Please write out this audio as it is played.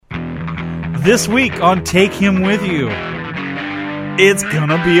This week on Take Him With You, it's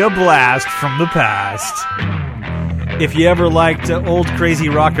gonna be a blast from the past. If you ever liked old crazy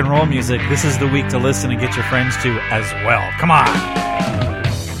rock and roll music, this is the week to listen and get your friends to as well. Come on.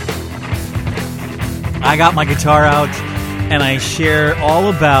 I got my guitar out and I share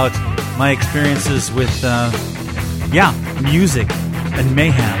all about my experiences with, music and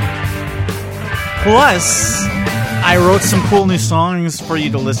mayhem. Plus, I wrote some cool new songs for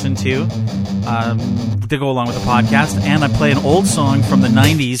you to listen to go along with the podcast, and I play an old song from the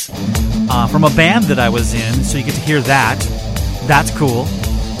 90s from a band that I was in, so you get to hear that. That's cool.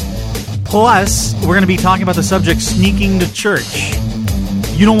 Plus, we're going to be talking about the subject sneaking to church.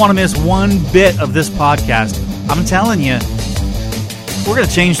 You don't want to miss one bit of this podcast. I'm telling you, we're going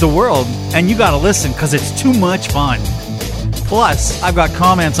to change the world, and you got to listen because it's too much fun. Plus, I've got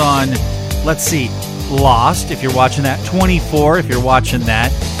comments on, let's see, Lost, if you're watching that, 24, if you're watching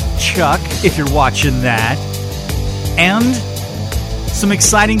that, Chuck, if you're watching that, and some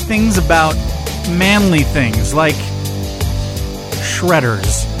exciting things about manly things like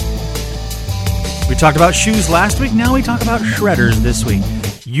shredders. We talked about shoes last week, now we talk about shredders this week.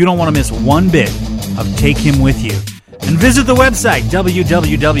 You don't want to miss one bit of Take Him With You. And visit the website,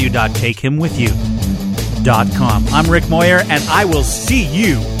 www.takehimwithyou.com. I'm Rick Moyer, and I will see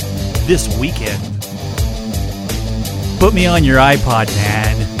you this weekend. Put me on your iPod,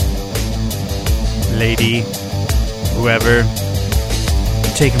 man. Lady, whoever,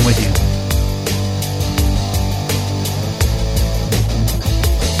 take him with you.